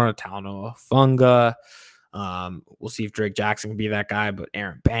Lenore, Talanoa Funga. We'll see if Drake Jackson can be that guy, but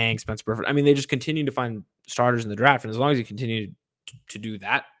Aaron Banks, Spencer Burford. I mean, they just continue to find starters in the draft. And as long as you continue to do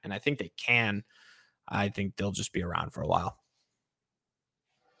that, and I think they can, I think they'll just be around for a while.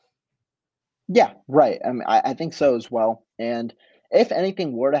 Yeah, right. I think so as well. And if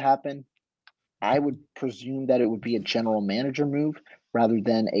anything were to happen, I would presume that it would be a general manager move rather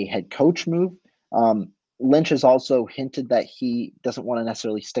than a head coach move. Lynch has also hinted that he doesn't want to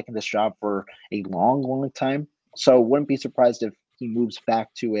necessarily stick in this job for a long, long time. So wouldn't be surprised if he moves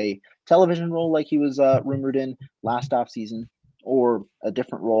back to a television role like he was rumored in last offseason, or a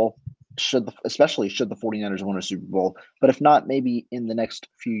different role especially should the 49ers win a Super Bowl. But if not, maybe in the next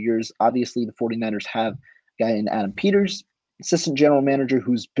few years. Obviously, the 49ers have a guy in Adam Peters, assistant general manager,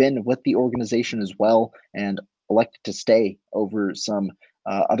 who's been with the organization as well and elected to stay over some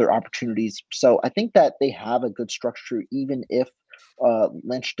other opportunities. So I think that they have a good structure, even if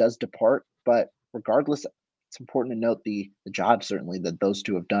Lynch does depart. But regardless, it's important to note the job certainly that those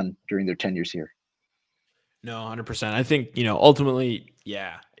two have done during their tenures here. No, 100%. I think, ultimately,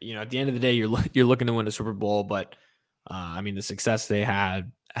 yeah, at the end of the day, you're looking to win a Super Bowl, but I mean, the success they have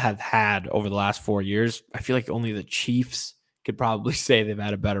had over the last 4 years, I feel like only the Chiefs could probably say they've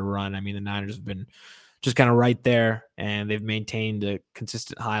had a better run. I mean, the Niners have been just kind of right there, and they've maintained a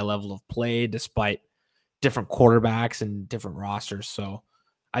consistent high level of play despite different quarterbacks and different rosters. So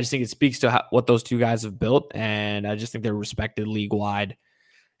I just think it speaks to what those two guys have built, and I just think they're respected league wide.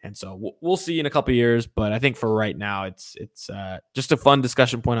 And so we'll see in a couple of years, but I think for right now, it's just a fun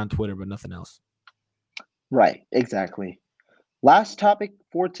discussion point on Twitter, but nothing else. Right, exactly. Last topic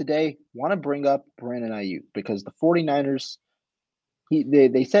for today, want to bring up Brandon Ayuk because the 49ers,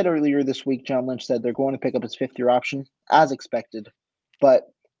 they said earlier this week, John Lynch said they're going to pick up his fifth-year option, as expected.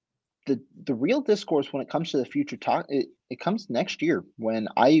 But the real discourse when it comes to the future talk, it comes next year when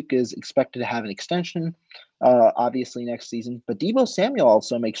Ayuk is expected to have an extension, obviously next season. But Deebo Samuel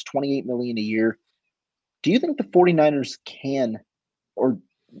also makes $28 million a year. Do you think the 49ers can, or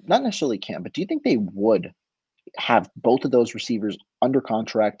not necessarily can, but do you think they would have both of those receivers under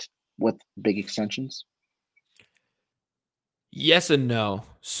contract with big extensions? Yes and no.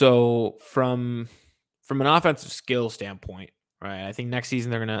 So from an offensive skill standpoint, right? I think next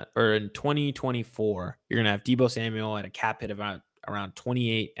season or in 2024, you're gonna have Deebo Samuel at a cap hit of around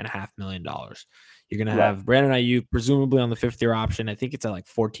 $28.5 million. You're gonna Right. have Brandon Ayuk presumably on the fifth-year option. I think it's at like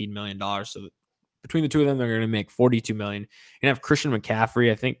 $14 million. So between the two of them, they're going to make $42 million. You're going to have Christian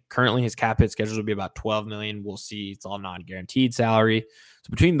McCaffrey. I think currently his cap hit schedule will be about $12 million. We'll see. It's all non-guaranteed salary.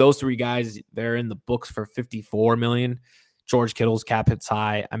 So between those three guys, they're in the books for $54 million. George Kittle's cap hit's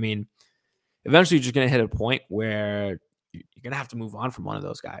high. I mean, eventually you're just going to hit a point where you're going to have to move on from one of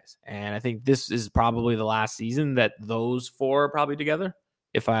those guys. And I think this is probably the last season that those four are probably together.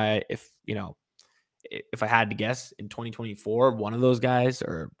 If I had to guess in 2024, one of those guys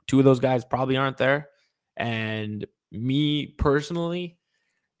or two of those guys probably aren't there. And me personally,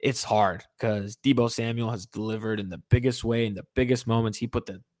 it's hard because Deebo Samuel has delivered in the biggest way, in the biggest moments. He put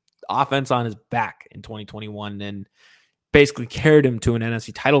the offense on his back in 2021 and basically carried him to an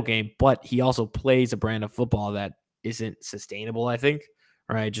NFC title game, but he also plays a brand of football that isn't sustainable, I think,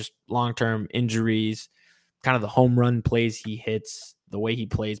 right? Just long-term injuries, kind of the home run plays he hits, the way he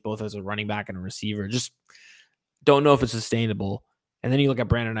plays both as a running back and a receiver, just don't know if it's sustainable. And then you look at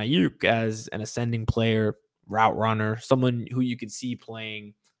Brandon Ayuk as an ascending player, route runner, someone who you could see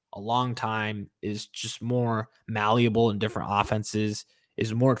playing a long time, is just more malleable in different offenses,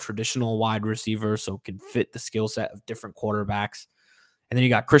 is more traditional wide receiver, so can fit the skill set of different quarterbacks. And then you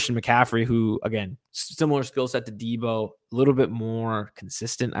got Christian McCaffrey, who, again, similar skill set to Deebo, a little bit more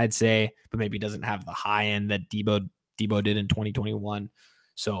consistent, I'd say, but maybe doesn't have the high end that Deebo did in 2021.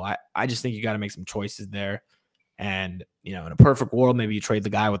 So I just think you got to make some choices there. And, in a perfect world, maybe you trade the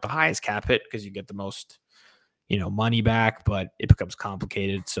guy with the highest cap hit because you get the most, money back, but it becomes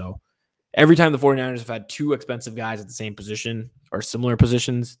complicated. So every time the 49ers have had two expensive guys at the same position or similar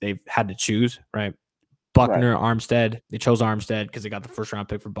positions, they've had to choose, right? Buckner, right. Armstead. They chose Armstead because they got the first round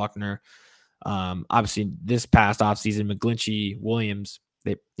pick for Buckner. Obviously, this past offseason, McGlinchey, Williams,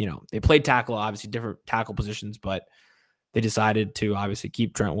 they played tackle, obviously different tackle positions, but they decided to obviously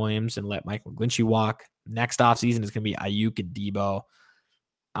keep Trent Williams and let Mike McGlinchey walk. Next offseason is going to be Ayuk and Deebo.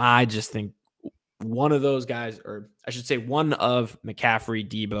 I just think one of those guys, or I should say one of McCaffrey,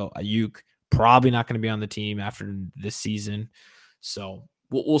 Deebo, Ayuk, probably not going to be on the team after this season. So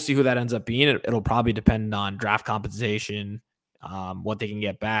we'll see who that ends up being. It'll probably depend on draft compensation, what they can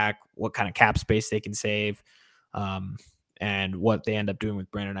get back, what kind of cap space they can save, and what they end up doing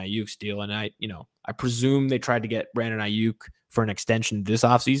with Brandon Ayuk's deal. And I presume they tried to get Brandon Ayuk for an extension this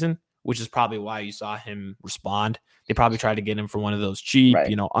offseason, which is probably why you saw him respond. They probably tried to get him for one of those cheap,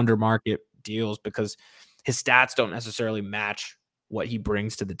 right, under market deals because his stats don't necessarily match what he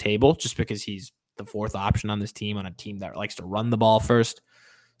brings to the table just because he's the fourth option on this team, on a team that likes to run the ball first.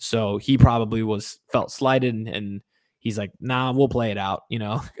 So he probably felt slighted and he's like, nah, we'll play it out,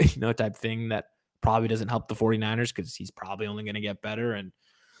 type thing that probably doesn't help the 49ers because he's probably only going to get better and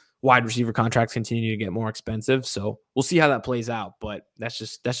wide receiver contracts continue to get more expensive. So we'll see how that plays out, but that's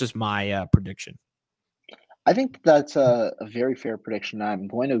just my prediction. I think that's a very fair prediction. I'm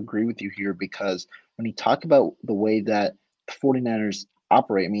going to agree with you here because when you talk about the way that the 49ers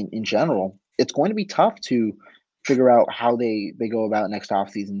operate, I mean, in general, it's going to be tough to figure out how they go about next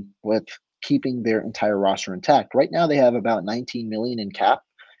offseason with keeping their entire roster intact. Right now, they have about $19 million in cap.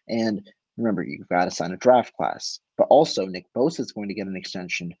 And remember, you've got to sign a draft class. But also, Nick Bosa is going to get an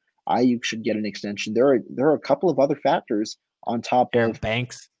extension. Ayuk should get an extension. There are a couple of other factors on top Aaron of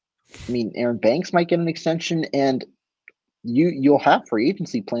Banks. I mean, Aaron Banks might get an extension, and you'll have free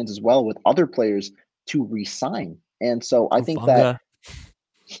agency plans as well with other players to re-sign. And so I think that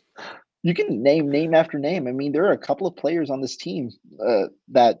you can name after name. I mean, there are a couple of players on this team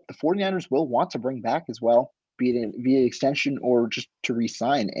that the 49ers will want to bring back as well be it via extension or just to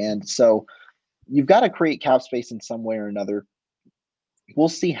re-sign. And so you've got to create cap space in some way or another. We'll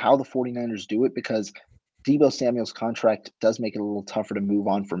see how the 49ers do it because Deebo Samuel's contract does make it a little tougher to move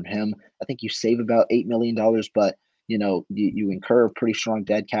on from him. I think you save about $8 million, but you incur a pretty strong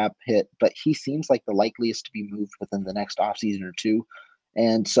dead cap hit, but he seems like the likeliest to be moved within the next offseason or two.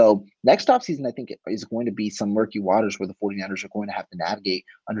 And so next offseason, I think is going to be some murky waters where the 49ers are going to have to navigate,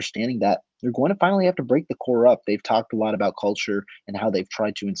 understanding that they're going to finally have to break the core up. They've talked a lot about culture and how they've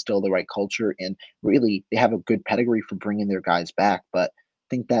tried to instill the right culture, and really they have a good pedigree for bringing their guys back. But I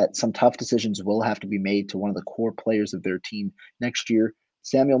think that some tough decisions will have to be made to one of the core players of their team next year.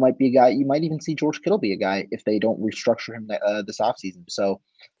 Samuel might be a guy. You might even see George Kittle be a guy if they don't restructure him this offseason. So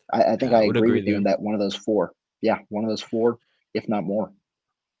I think I agree with you in that one of those four. Yeah, one of those four, if not more.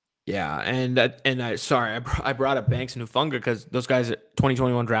 Yeah, and I brought up Banks and Hufanga because those guys at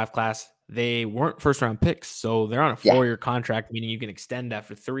 2021 draft class, they weren't first round picks, so they're on a 4-year contract, meaning you can extend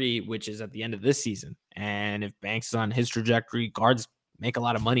after 3, which is at the end of this season. And if Banks is on his trajectory, guards make a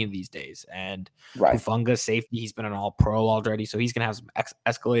lot of money these days. And Hufanga, safety, he's been an all-pro already, so he's going to have some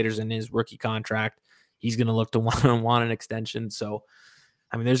escalators in his rookie contract. He's going to look to want an extension. So,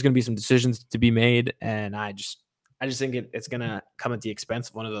 I mean, there's going to be some decisions to be made, and I just think it's going to come at the expense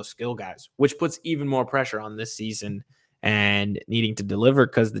of one of those skill guys, which puts even more pressure on this season and needing to deliver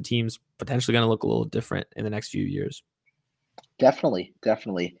because the team's potentially going to look a little different in the next few years. Definitely.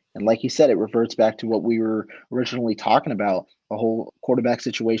 And like you said, it reverts back to what we were originally talking about, the whole quarterback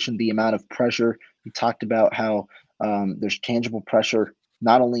situation, the amount of pressure. We talked about how there's tangible pressure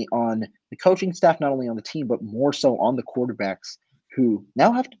not only on the coaching staff, not only on the team, but more so on the quarterbacks who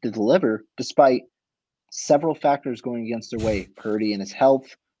now have to deliver despite several factors going against their way. Purdy and his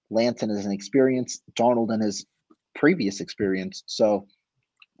health, Lance and his experience, Darnold and his previous experience. So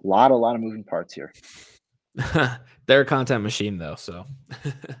a lot of moving parts here. They're a content machine, though. So,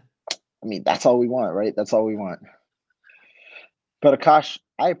 I mean, that's all we want, right? That's all we want. But Akash,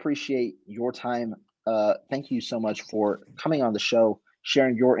 I appreciate your time. Thank you so much for coming on the show,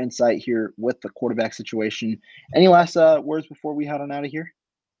 sharing your insight here with the quarterback situation. Any last words before we head on out of here?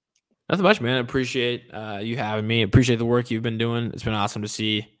 Nothing much, man. I appreciate you having me. Appreciate the work you've been doing. It's been awesome to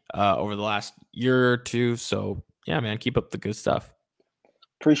see over the last year or two. So, yeah, man, keep up the good stuff.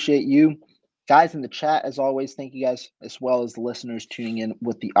 Appreciate you. Guys in the chat, as always, thank you guys, as well as the listeners tuning in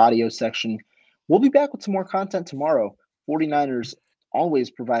with the audio section. We'll be back with some more content tomorrow. 49ers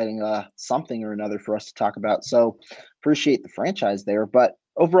always providing something or another for us to talk about. So appreciate the franchise there. But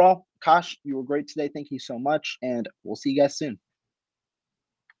overall, Akash, you were great today. Thank you so much. And we'll see you guys soon.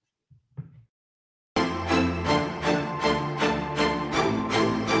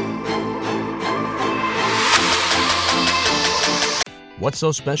 What's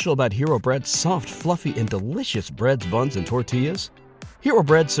so special about Hero Bread's soft, fluffy, and delicious breads, buns, and tortillas? Hero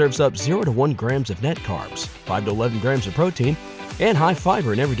Bread serves up 0 to 1 grams of net carbs, 5 to 11 grams of protein, and high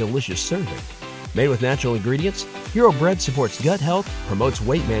fiber in every delicious serving. Made with natural ingredients, Hero Bread supports gut health, promotes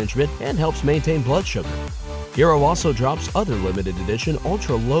weight management, and helps maintain blood sugar. Hero also drops other limited edition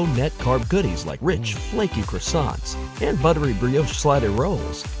ultra-low net carb goodies like rich, flaky croissants and buttery brioche slider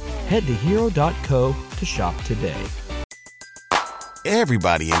rolls. Head to hero.co to shop today.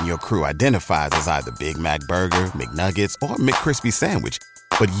 Everybody in your crew identifies as either Big Mac Burger, McNuggets, or McCrispy Sandwich.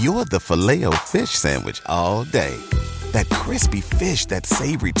 But you're the Filet-O-Fish Sandwich all day. That crispy fish, that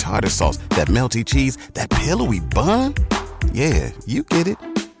savory tartar sauce, that melty cheese, that pillowy bun. Yeah, you get it.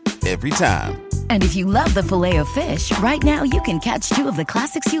 Every time. And if you love the Filet-O-Fish, right now you can catch 2 of the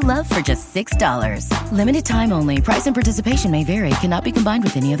classics you love for just $6. Limited time only. Price and participation may vary. Cannot be combined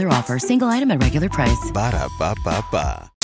with any other offer. Single item at regular price. Ba-da-ba-ba-ba.